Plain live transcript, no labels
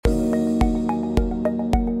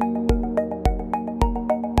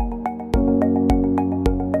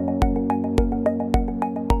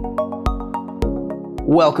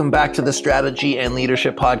Welcome back to the Strategy and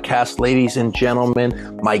Leadership Podcast, ladies and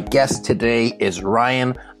gentlemen. My guest today is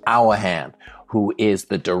Ryan Awahan, who is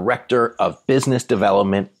the Director of Business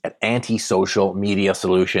Development at Antisocial Media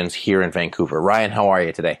Solutions here in Vancouver. Ryan, how are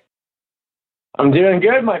you today? I'm doing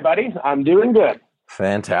good, my buddy. I'm doing good.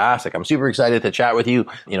 Fantastic. I'm super excited to chat with you.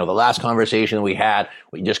 You know, the last conversation we had,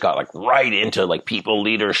 we just got right into people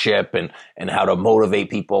leadership and how to motivate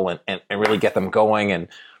people and really get them going. And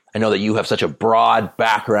I know that you have such a broad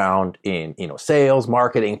background in, sales,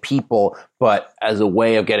 marketing, people, but as a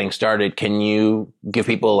way of getting started, can you give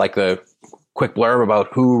people the quick blurb about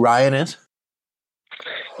who Ryan is?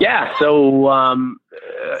 Yeah. So,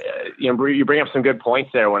 you bring up some good points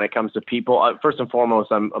there when it comes to people. First and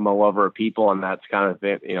foremost, I'm a lover of people, and that's kind of,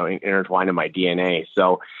 intertwined in my DNA.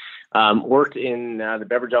 So, worked in the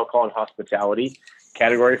beverage, alcohol, and hospitality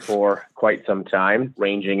category for quite some time,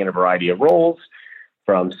 ranging in a variety of roles,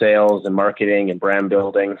 from sales and marketing and brand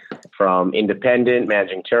building, from independent,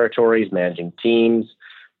 managing territories, managing teams,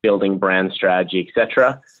 building brand strategy,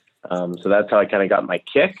 etc. So that's how I kind of got my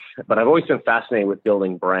kick. But I've always been fascinated with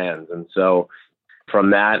building brands. And so from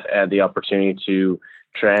that, I had the opportunity to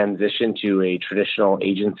transition to a traditional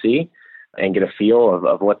agency and get a feel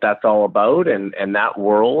of what that's all about and that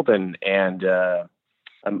world. And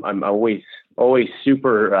I'm always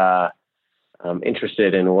super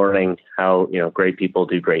interested in learning how, great people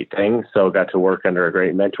do great things. So got to work under a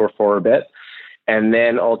great mentor for a bit. And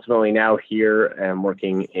then ultimately now here I'm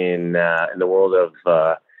working in the world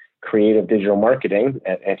of creative digital marketing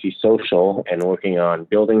at Antisocial and working on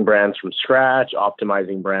building brands from scratch,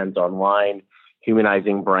 optimizing brands online,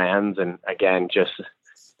 humanizing brands. And again, just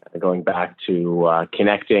going back to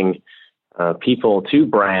connecting people to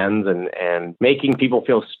brands and making people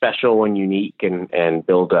feel special and unique and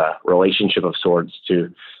build a relationship of sorts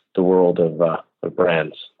to the world of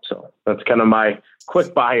brands. So that's kind of my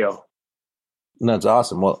quick bio. That's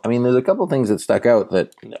awesome. Well, there's a couple of things that stuck out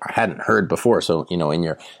that I hadn't heard before. So, in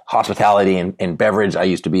your hospitality and beverage, I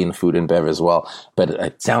used to be in food and bev as well. But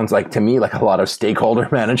it sounds to me like a lot of stakeholder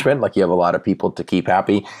management, like you have a lot of people to keep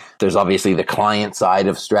happy. There's obviously the client side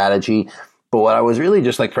of strategy. But what I was really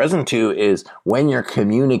just present to is when you're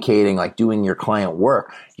communicating, doing your client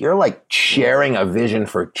work, you're sharing a vision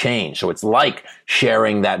for change. So it's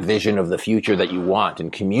sharing that vision of the future that you want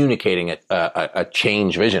and communicating a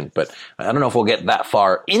change vision. But I don't know if we'll get that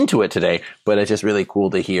far into it today, but it's just really cool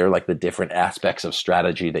to hear the different aspects of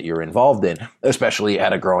strategy that you're involved in, especially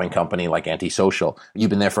at a growing company like Antisocial. You've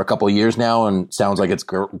been there for a couple of years now and sounds like it's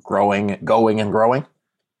growing.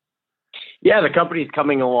 Yeah, the company's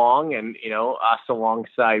coming along, and us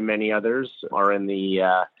alongside many others are in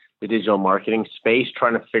the digital marketing space,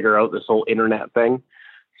 trying to figure out this whole internet thing.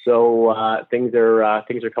 So things are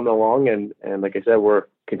coming along, and like I said, we're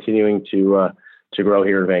continuing to grow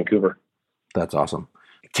here in Vancouver. That's awesome.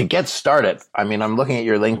 To get started, I'm looking at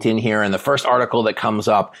your LinkedIn here, and the first article that comes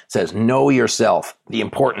up says, "Know yourself, the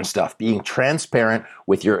important stuff, being transparent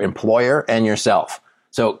with your employer and yourself."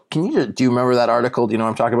 So do you remember that article? Do you know what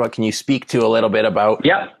I'm talking about? Can you speak to a little bit about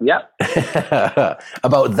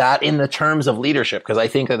about that in the terms of leadership? Because I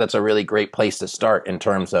think that's a really great place to start in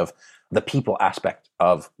terms of the people aspect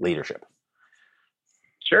of leadership.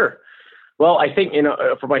 Sure. Well, I think,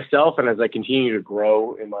 for myself and as I continue to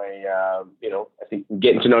grow in my, I think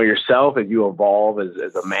getting to know yourself as you evolve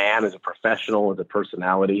as a man, as a professional, as a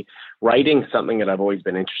personality, writing something that I've always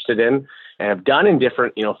been interested in and have done in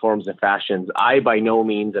different, forms and fashions. I by no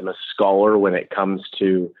means am a scholar when it comes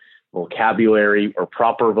to vocabulary or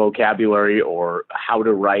proper vocabulary or how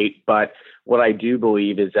to write. But what I do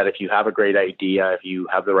believe is that if you have a great idea, if you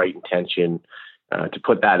have the right intention, to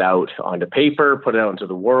put that out onto paper, put it out into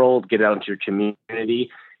the world, get it out into your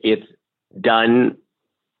community, it's done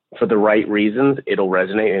for the right reasons, it'll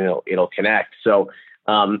resonate and it'll connect. So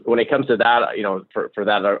when it comes to that, for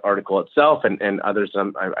that article itself and others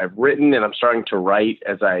I've written and I'm starting to write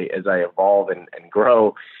as I evolve and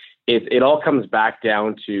grow, it all comes back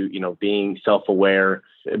down to, being self-aware,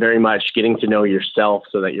 very much getting to know yourself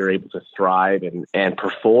so that you're able to thrive and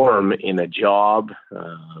perform in a job,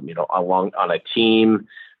 along on a team,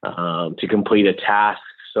 to complete a task.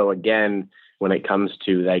 So again, when it comes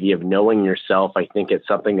to the idea of knowing yourself, I think it's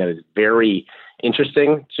something that is very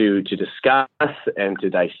interesting to discuss and to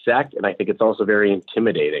dissect. And I think it's also very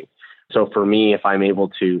intimidating. So for me, if I'm able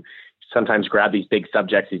to sometimes grab these big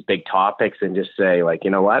subjects, these big topics and just say you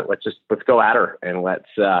know what, let's go at her and let's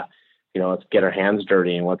get our hands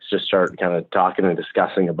dirty and let's just start kind of talking and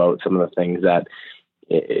discussing about some of the things that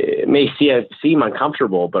it may seem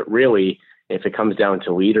uncomfortable, but really if it comes down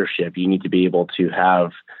to leadership, you need to be able to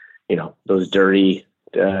have, those dirty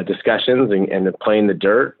discussions and playing the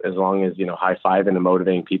dirt, as long as, high fiving and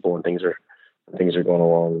motivating people when things are going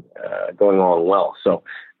along well. So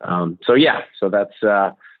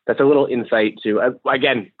that's a little insight to,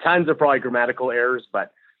 again, tons of probably grammatical errors,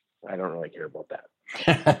 but I don't really care about that.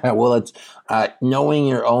 Well, it's knowing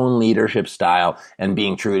your own leadership style and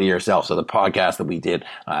being true to yourself. So the podcast that we did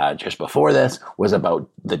just before this was about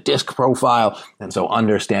the DISC profile. And so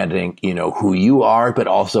understanding, who you are, but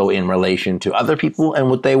also in relation to other people and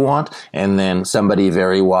what they want. And then somebody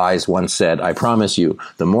very wise once said, I promise you,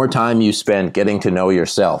 the more time you spend getting to know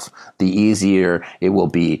yourself, the easier it will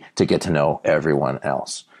be to get to know everyone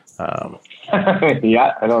else.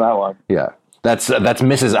 Yeah, I know that one. Yeah. That's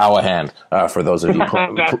Mrs. Awahan, for those of you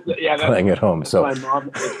playing at home. So my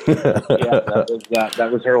mom. That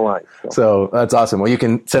was her line. So that's awesome. Well, you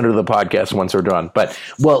can send her to the podcast once we're done. But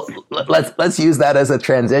let's use that as a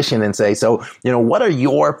transition and say, so what are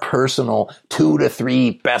your personal 2 to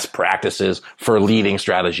 3 best practices for leading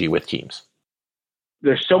strategy with teams?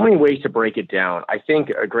 There's so many ways to break it down. I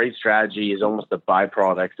think a great strategy is almost a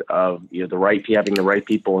byproduct of having the right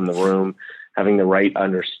people in the room, having the right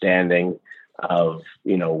understanding of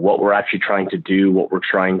what we're actually trying to do, what we're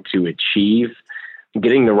trying to achieve,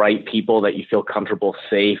 getting the right people that you feel comfortable,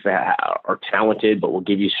 safe, are talented, but will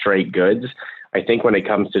give you straight goods. I think when it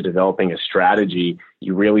comes to developing a strategy,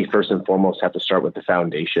 you really first and foremost have to start with the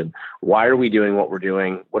foundation. Why are we doing what we're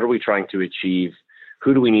doing? What are we trying to achieve?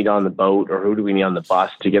 Who do we need on the boat, or who do we need on the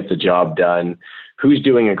bus to get the job done? Who's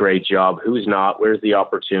doing a great job? Who's not? Where's the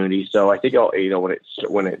opportunity? So I think,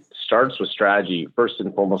 when it starts with strategy, first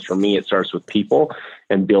and foremost for me, it starts with people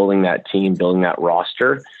and building that team, building that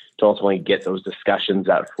roster to ultimately get those discussions,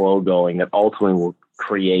 that flow going, that ultimately will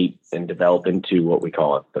create and develop into what we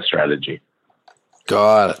call it, the strategy.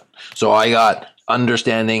 Got it. So I got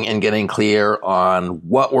understanding and getting clear on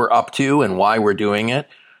what we're up to and why we're doing it.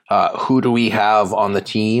 Who do we have on the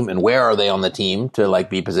team and where are they on the team to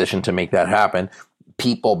be positioned to make that happen?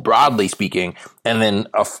 People, broadly speaking. And then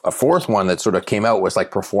a fourth one that sort of came out was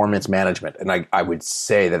performance management. And I would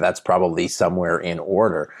say that that's probably somewhere in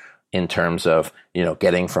order in terms of,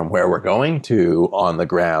 getting from where we're going to on the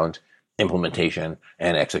ground implementation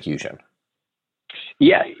and execution.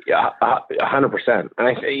 Yeah, 100%. And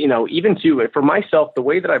I say, even too, for myself, the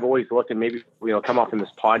way that I've always looked, and maybe, come off in this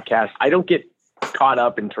podcast, I don't get caught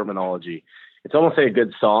up in terminology. It's almost like a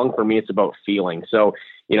good song. For me, it's about feeling. So,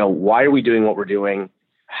 why are we doing what we're doing?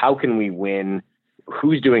 How can we win?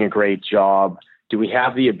 Who's doing a great job? Do we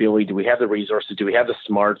have the ability? Do we have the resources? Do we have the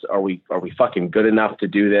smarts? Are we fucking good enough to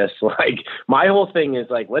do this? My whole thing is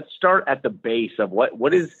let's start at the base of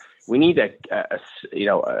what is, we need a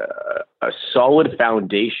solid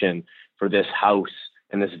foundation for this house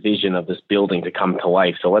and this vision of this building to come to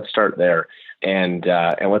life. So let's start there. And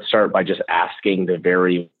let's start by just asking the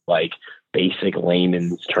very basic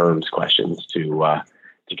layman's terms questions to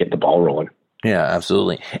get the ball rolling. Yeah,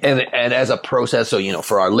 absolutely. And as a process, so,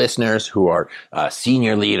 for our listeners who are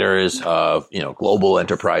senior leaders of, global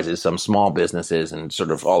enterprises, some small businesses and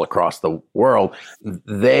sort of all across the world,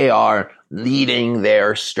 they are leading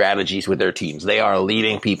their strategies with their teams. They are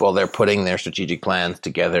leading people. They're putting their strategic plans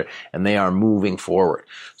together and they are moving forward.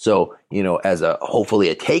 So, as hopefully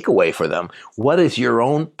a takeaway for them, what is your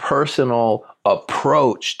own personal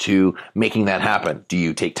approach to making that happen? Do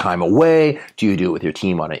you take time away? Do you do it with your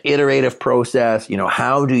team on an iterative process?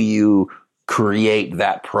 How do you create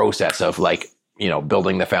that process of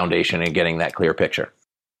building the foundation and getting that clear picture?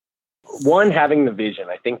 One, having the vision.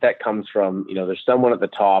 I think that comes from, there's someone at the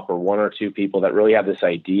top or one or two people that really have this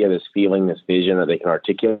idea, this feeling, this vision that they can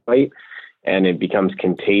articulate. And it becomes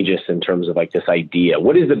contagious in terms of this idea.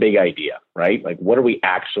 What is the big idea, right? What are we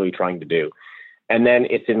actually trying to do? And then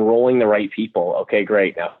it's enrolling the right people. Okay,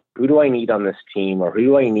 great. Now, who do I need on this team, or who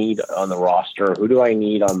do I need on the roster? Who do I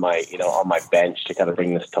need on my, on my bench to kind of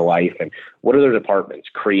bring this to life? And what are their departments?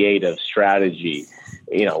 Creative, strategy,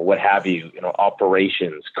 what have you,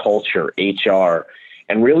 operations, culture, HR,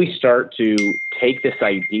 and really start to take this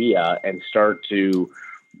idea and start to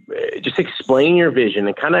just explain your vision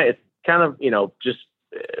and kind of, just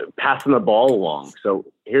passing the ball along. So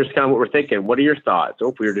here's kind of what we're thinking. What are your thoughts? Oh,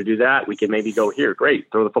 if we were to do that, we can maybe go here. Great.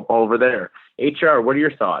 Throw the football over there. HR, what are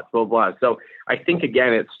your thoughts? Blah, blah. So I think,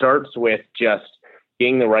 again, it starts with just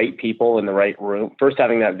getting the right people in the right room. First,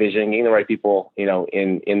 having that vision, getting the right people,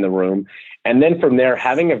 in the room. And then from there,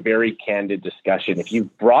 having a very candid discussion. If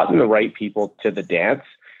you've brought in the right people to the dance,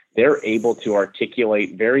 they're able to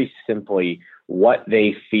articulate very simply what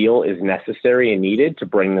they feel is necessary and needed to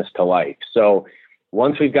bring this to life. So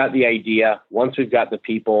once we've got the idea, once we've got the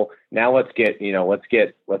people, now let's get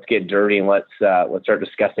dirty, and let's start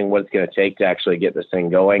discussing what it's going to take to actually get this thing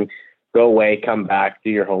going. Go away, come back, do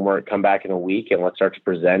your homework, come back in a week, and let's start to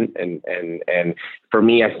present. And for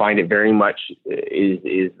me, I find it very much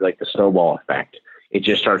is like the snowball effect. It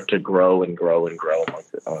just starts to grow and grow and grow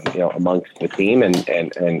amongst the team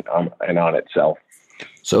and on itself.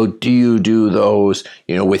 So do you do those,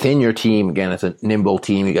 within your team? Again, it's a nimble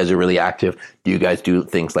team. You guys are really active. Do you guys do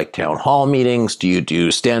things like town hall meetings? Do you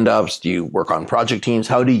do stand-ups? Do you work on project teams?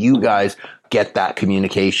 How do you guys get that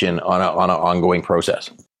communication on an ongoing process?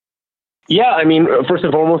 Yeah, I mean, first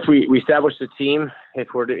and foremost, we establish the team.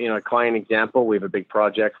 If we're, a client example, we have a big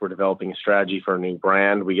project. We're developing a strategy for a new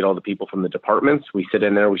brand. We get all the people from the departments. We sit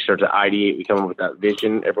in there. We start to ideate. We come up with that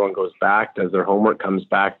vision. Everyone goes back, does their homework, comes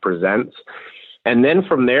back, presents. And then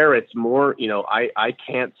from there, it's more, I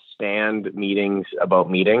can't stand meetings about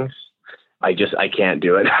meetings. I can't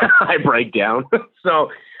do it. I break down. So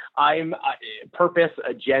purpose,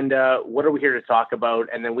 agenda, what are we here to talk about?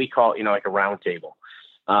 And then we call it, like a round table.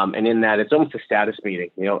 And in that, it's almost a status meeting,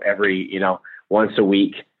 every, once a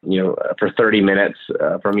week, for 30 minutes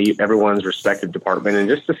from everyone's respective department, and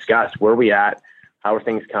just discuss where we at, how are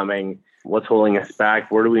things coming, what's holding us back,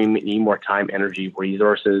 where do we need more time, energy,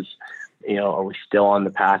 resources, are we still on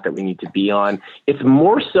the path that we need to be on? It's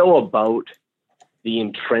more so about the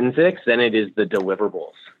intrinsics than it is the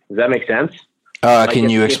deliverables. Does that make sense? Can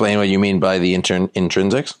you explain what you mean by the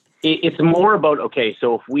intrinsics? It's more about, okay,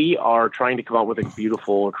 so if we are trying to come up with a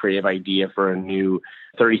beautiful, creative idea for a new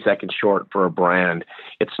 30-second short for a brand,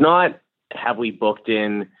 it's not, have we booked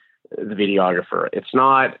in the videographer? It's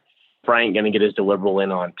not Frank going to get his deliverable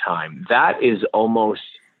in on time. That is almost,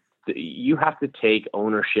 you have to take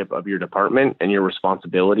ownership of your department and your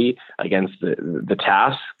responsibility against the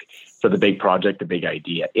task for the big project, the big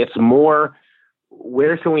idea. It's more,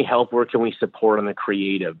 where can we help? Where can we support on the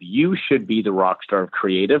creative? You should be the rock star of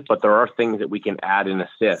creative, but there are things that we can add and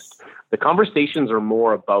assist. The conversations are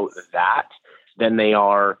more about that than they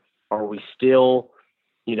are we still,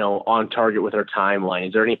 on target with our timeline?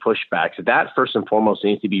 Is there any pushbacks? That first and foremost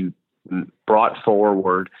needs to be brought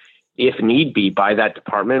forward, if need be, by that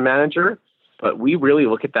department manager. But we really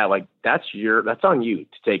look at that like that's on you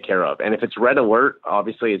to take care of. And if it's red alert,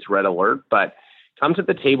 obviously it's red alert, but come to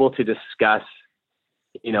the table to discuss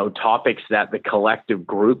topics that the collective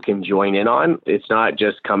group can join in on. It's not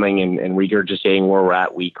just coming and regurgitating where we're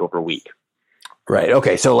at week over week. Right.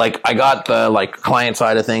 Okay. So I got the client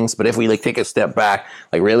side of things, but if we take a step back,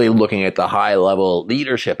 really looking at the high level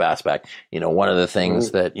leadership aspect, one of the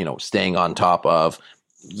things that, staying on top of,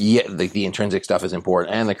 the intrinsic stuff is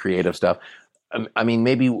important and the creative stuff. I mean,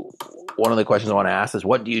 maybe one of the questions I want to ask is,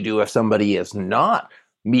 what do you do if somebody is not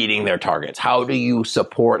meeting their targets? How do you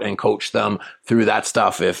support and coach them through that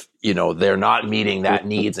stuff if, they're not meeting that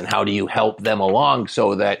needs, and how do you help them along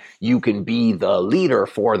so that you can be the leader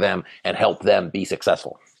for them and help them be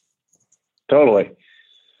successful? Totally.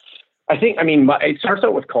 It starts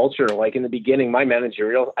out with culture. Like in the beginning, my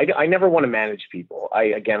managerial, I never want to manage people.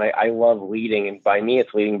 I love leading, and by me,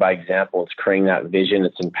 it's leading by example. It's creating that vision.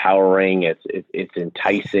 It's empowering. It's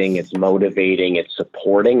enticing. It's motivating. It's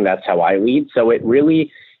supporting. That's how I lead. So it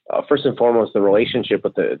really, first and foremost, the relationship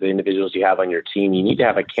with the individuals you have on your team, you need to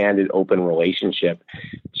have a candid, open relationship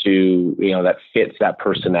to, that fits that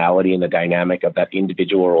personality and the dynamic of that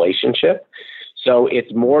individual relationship. So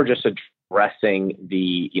it's more just addressing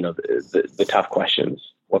the tough questions.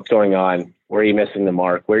 What's going on? Where are you missing the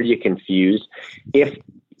mark? Where are you confused? If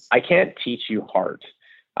I can't teach you heart,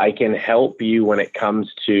 I can help you when it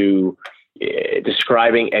comes to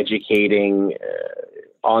describing, educating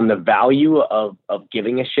on the value of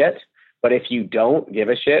giving a shit. But if you don't give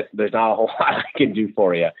a shit, there's not a whole lot I can do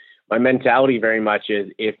for you. My mentality very much is,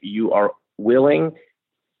 if you are willing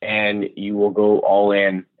and you will go all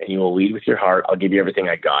in and you will lead with your heart, I'll give you everything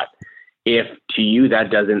I got. If to you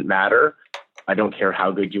that doesn't matter, I don't care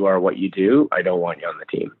how good you are, what you do, I don't want you on the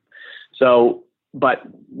team. So, but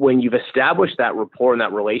when you've established that rapport and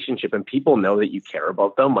that relationship, and people know that you care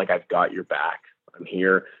about them, like, I've got your back, I'm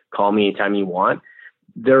here, call me anytime you want,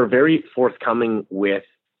 they're very forthcoming with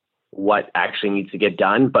what actually needs to get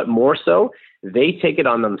done. But more so, they take it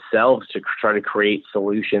on themselves to try to create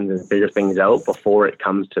solutions and figure things out before it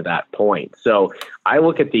comes to that point. So I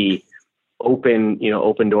look at the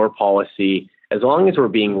open door policy. As long as we're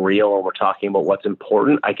being real and we're talking about what's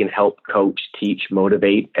important, I can help coach, teach,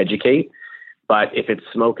 motivate, educate. But if it's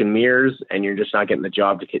smoke and mirrors and you're just not getting the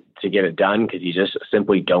job to get it done because you just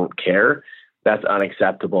simply don't care, that's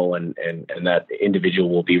unacceptable, and that individual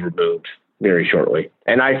will be removed very shortly.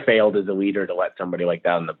 And I failed as a leader to let somebody like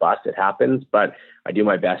that on the bus. It happens, but I do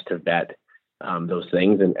my best to vet those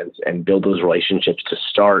things and build those relationships to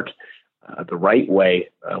start the right way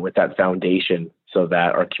with that foundation so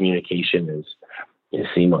that our communication is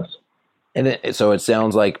seamless. And so it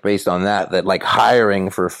sounds like, based on that like hiring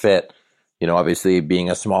for fit, obviously being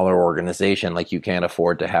a smaller organization, like, you can't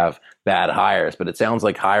afford to have bad hires, but it sounds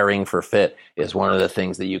like hiring for fit is one of the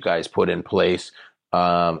things that you guys put in place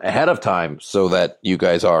ahead of time so that you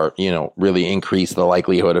guys are, really increase the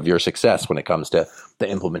likelihood of your success when it comes to the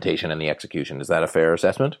implementation and the execution. Is that a fair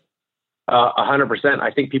assessment? 100%.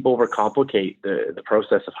 I think people overcomplicate the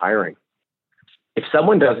process of hiring. If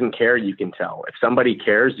someone doesn't care, you can tell. If somebody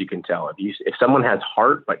cares, you can tell. If someone has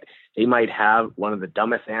heart, but they might have one of the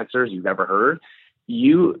dumbest answers you've ever heard,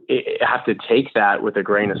 you have to take that with a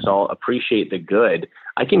grain of salt, appreciate the good.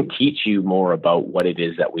 I can teach you more about what it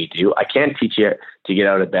is that we do. I can't teach you to get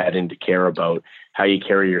out of bed and to care about how you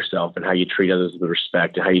carry yourself and how you treat others with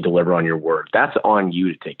respect and how you deliver on your word. That's on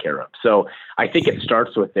you to take care of. So I think it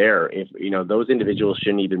starts with there. If, those individuals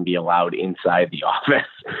shouldn't even be allowed inside the office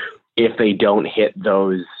if they don't hit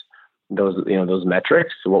those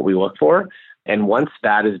metrics, what we look for. And once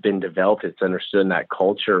that has been developed, it's understood and that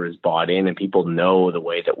culture is bought in and people know the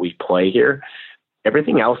way that we play here.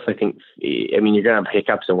 Everything else, I think, you're going to have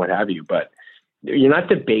hiccups and what have you, but you're not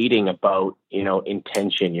debating about,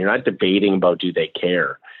 intention. You're not debating about, do they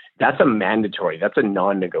care? That's a mandatory. That's a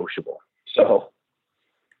non-negotiable. So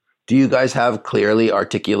do you guys have clearly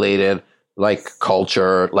articulated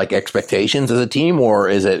culture, expectations as a team, or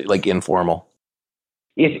is it informal?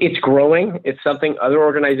 It's growing. It's something other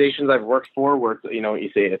organizations I've worked for where, you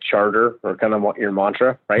say a charter or kind of your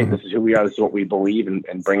mantra, right? Mm-hmm. This is who we are. This is what we believe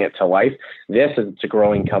and bring it to life. It's a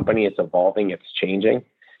growing company. It's evolving. It's changing.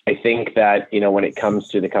 I think that, when it comes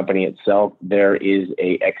to the company itself, there is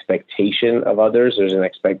a expectation of others. There's an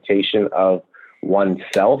expectation of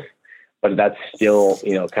oneself, but that's still,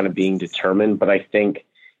 kind of being determined. But I think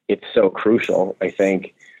it's so crucial. I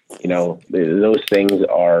think, those things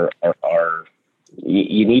are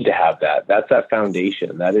you need to have that. That's that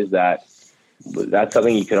foundation. That's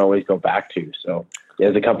something you can always go back to. So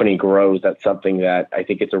as the company grows, that's something that I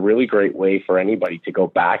think it's a really great way for anybody to go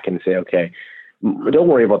back and say, okay, don't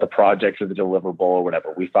worry about the project or the deliverable or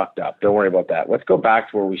whatever. We fucked up. Don't worry about that. Let's go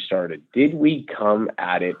back to where we started. Did we come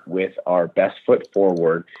at it with our best foot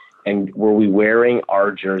forward? And were we wearing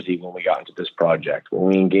our jersey when we got into this project? When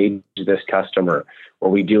we engaged this customer? Were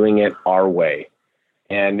we doing it our way?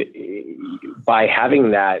 And by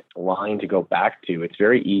having that line to go back to, it's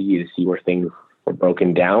very easy to see where things were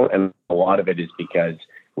broken down. And a lot of it is because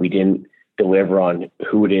we didn't deliver on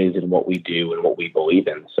who it is and what we do and what we believe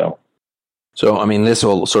in. So, this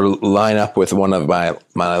will sort of line up with one of my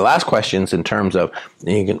last questions in terms of,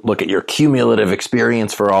 you can look at your cumulative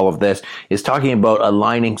experience for all of this, is talking about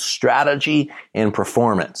aligning strategy and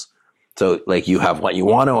performance. So you have what you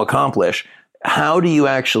want to accomplish. How do you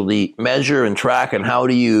actually measure and track, and how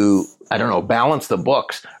do you, balance the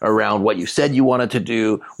books around what you said you wanted to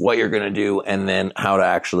do, what you're going to do, and then how to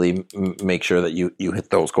actually make sure that you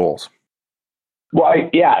hit those goals? Well,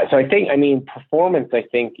 So I think, performance,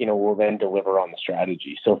 will then deliver on the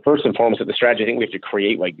strategy. So first and foremost, with the strategy, I think we have to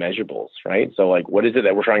create measurables, right? So what is it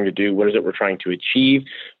that we're trying to do? What is it we're trying to achieve?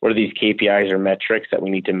 What are these KPIs or metrics that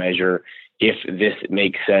we need to measure if this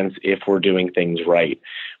makes sense, if we're doing things right?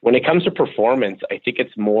 When it comes to performance, I think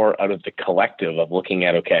it's more out of the collective of looking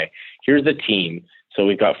at, okay, here's the team. So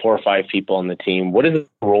we've got 4 or 5 people on the team. What is the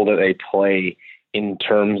role that they play in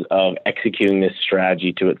terms of executing this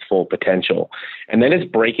strategy to its full potential? And then it's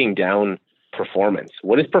breaking down performance.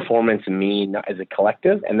 What does performance mean as a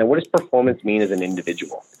collective? And then what does performance mean as an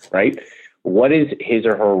individual, right? What is his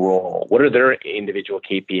or her role? What are their individual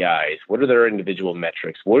KPIs? What are their individual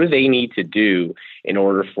metrics? What do they need to do in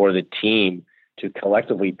order for the team to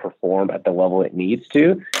collectively perform at the level it needs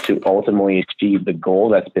to ultimately achieve the goal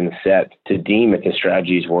that's been set to deem if the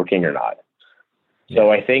strategy is working or not? So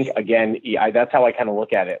I think, again, that's how I kind of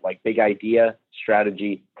look at it, big idea,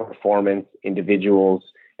 strategy, performance, individuals,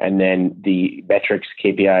 and then the metrics,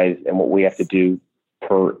 KPIs, and what we have to do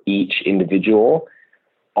per each individual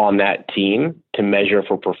on that team to measure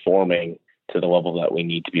for performing to the level that we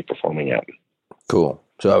need to be performing at. Cool.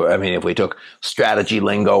 So, if we took strategy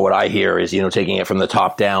lingo, what I hear is, taking it from the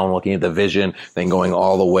top down, looking at the vision, then going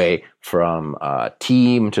all the way from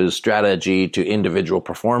team to strategy to individual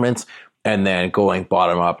performance. and then going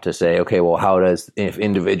bottom up to say, okay, well, if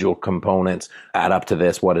individual components add up to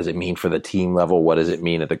this, what does it mean for the team level? What does it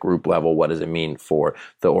mean at the group level? What does it mean for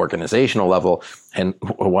the organizational level? And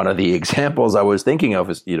one of the examples I was thinking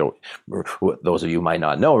of is, those of you might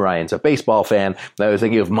not know, Ryan's a baseball fan. I was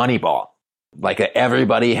thinking of Moneyball. Like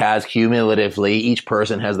everybody has cumulatively, each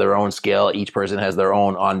person has their own skill, each person has their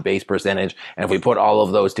own on-base percentage. And if we put all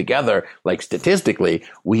of those together, like statistically,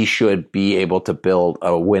 we should be able to build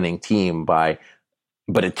a winning team but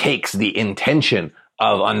it takes the intention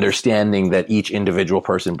of understanding that each individual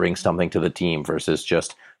person brings something to the team versus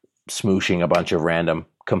just smooshing a bunch of random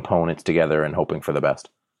components together and hoping for the best.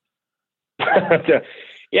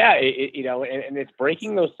 Yeah, and it's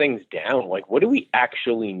breaking those things down. Like, what do we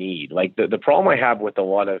actually need? Like the problem I have with a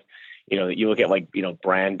lot of, you look at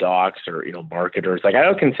brand docs or, marketers, like I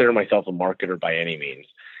don't consider myself a marketer by any means.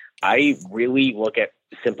 I really look at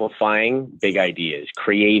simplifying big ideas,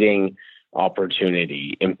 creating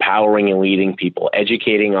opportunity, empowering and leading people,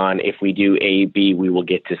 educating on if we do A, B, we will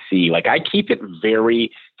get to C. Like I keep it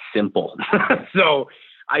very simple. So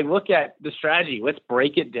I look at the strategy. Let's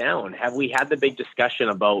break it down. Have we had the big discussion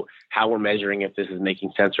about how we're measuring if this is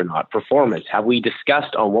making sense or not? Performance. Have we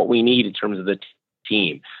discussed on what we need in terms of the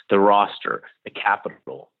team, the roster, the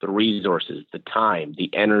capital, the resources, the time, the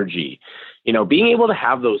energy? Being able to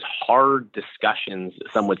have those hard discussions,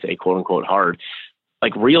 some would say, quote unquote, hard,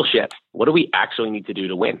 like real shit. What do we actually need to do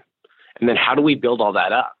to win? And then how do we build all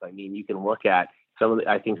that up? I mean, you can look at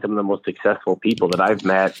I think some of the most successful people that I've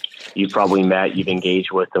met, you've probably met, you've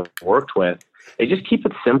engaged with, and worked with, they just keep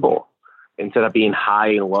it simple. Instead of being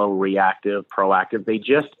high, low, reactive, proactive,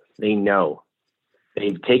 they know.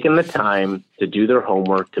 They've taken the time to do their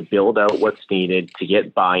homework, to build out what's needed, to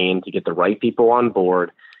get buy-in, to get the right people on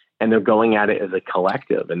board, and they're going at it as a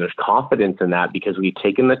collective. And there's confidence in that because we've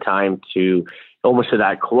taken the time to, almost to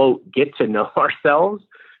that quote, get to know ourselves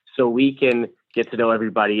so we can get to know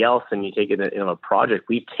everybody else. And you take it in a project.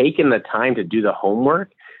 We've taken the time to do the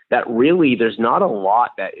homework that really there's not a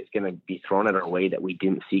lot that is going to be thrown at our way that we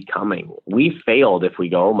didn't see coming. We failed if we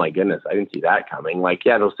go, oh my goodness, I didn't see that coming. Like,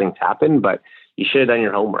 yeah, those things happen, but you should have done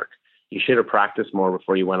your homework. You should have practiced more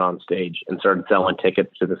before you went on stage and started selling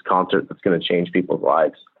tickets to this concert that's going to change people's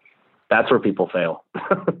lives. That's where people fail.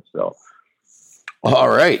 So. All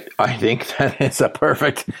right. I think that is a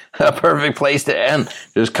perfect place to end.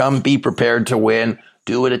 Just come be prepared to win,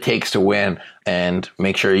 do what it takes to win, and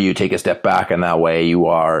make sure you take a step back. And that way you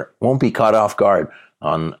won't be caught off guard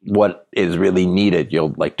on what is really needed. You'll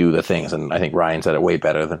do the things. And I think Ryan said it way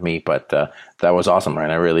better than me, but that was awesome,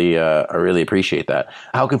 Ryan. I really appreciate that.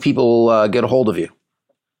 How can people get a hold of you?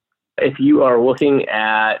 If you are looking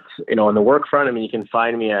at, on the work front, I mean, you can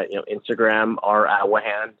find me at, Instagram,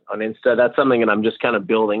 r.awahand on Insta. That's something that I'm just kind of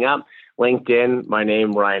building up. LinkedIn, my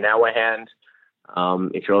name, Ryan Awahand.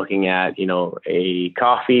 If you're looking at, a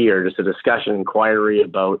coffee or just a discussion inquiry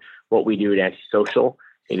about what we do at Antisocial,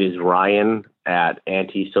 it is Ryan at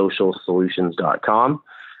antisocialsolutions.com.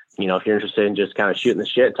 If you're interested in just kind of shooting the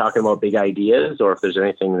shit, talking about big ideas, or if there's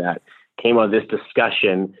anything that came out of this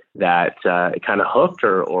discussion that kind of hooked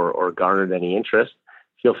or garnered any interest,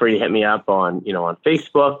 feel free to hit me up on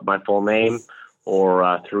Facebook, my full name,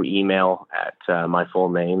 or through email at my full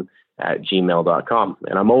name at gmail.com.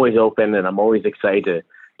 And I'm always open and I'm always excited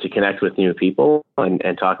to connect with new people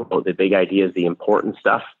and talk about the big ideas, the important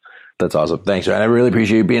stuff. That's awesome. Thanks, Ryan. I really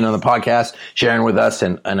appreciate you being on the podcast, sharing with us.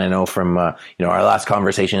 And I know from, our last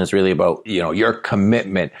conversation is really about, your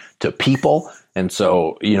commitment to people. And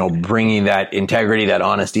so, bringing that integrity, that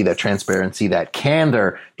honesty, that transparency, that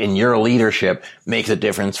candor in your leadership makes a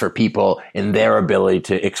difference for people in their ability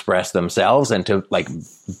to express themselves and to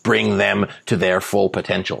bring them to their full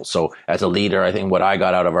potential. So as a leader, I think what I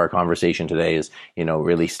got out of our conversation today is,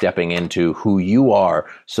 really stepping into who you are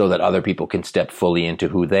so that other people can step fully into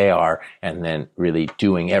who they are, and then really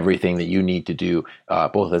doing everything that you need to do,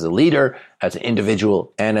 both as a leader, as an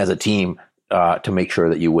individual, and as a team, to make sure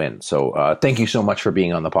that you win. So thank you so much for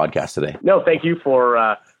being on the podcast today. No, thank you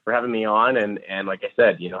for having me on. And like I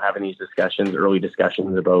said, having these early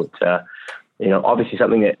discussions about, obviously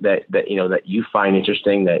something that you find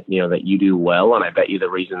interesting, that you do well. And I bet you the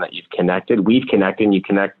reason that we've connected, and you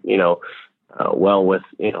connect, well with,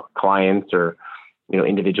 clients or,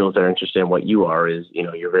 individuals that are interested in what you are is,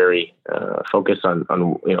 you're very focused on,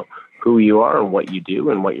 who you are and what you do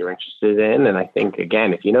and what you're interested in. And I think,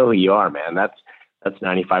 again, if you know who you are, man, that's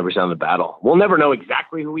 95% of the battle. We'll never know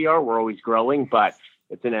exactly who we are. We're always growing, but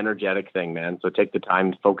it's an energetic thing, man. So take the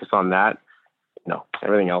time to focus on that.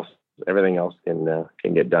 Everything else can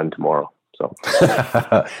get done tomorrow. So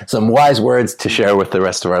some wise words to share with the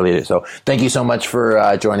rest of our leaders. So thank you so much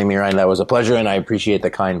for joining me, Ryan. That was a pleasure, and I appreciate the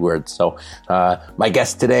kind words. So my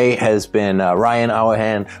guest today has been Ryan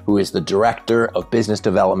Awahan, who is the Director of Business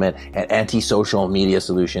Development at Anti-Social Media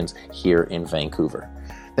Solutions here in Vancouver.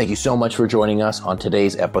 Thank you so much for joining us on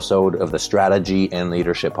today's episode of the Strategy and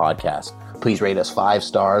Leadership Podcast. Please rate us 5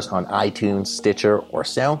 stars on iTunes, Stitcher, or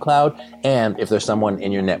SoundCloud. And if there's someone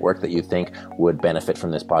in your network that you think would benefit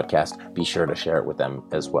from this podcast, be sure to share it with them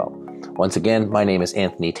as well. Once again, my name is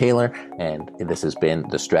Anthony Taylor, and this has been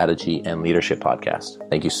the Strategy and Leadership Podcast.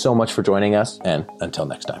 Thank you so much for joining us, and until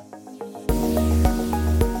next time.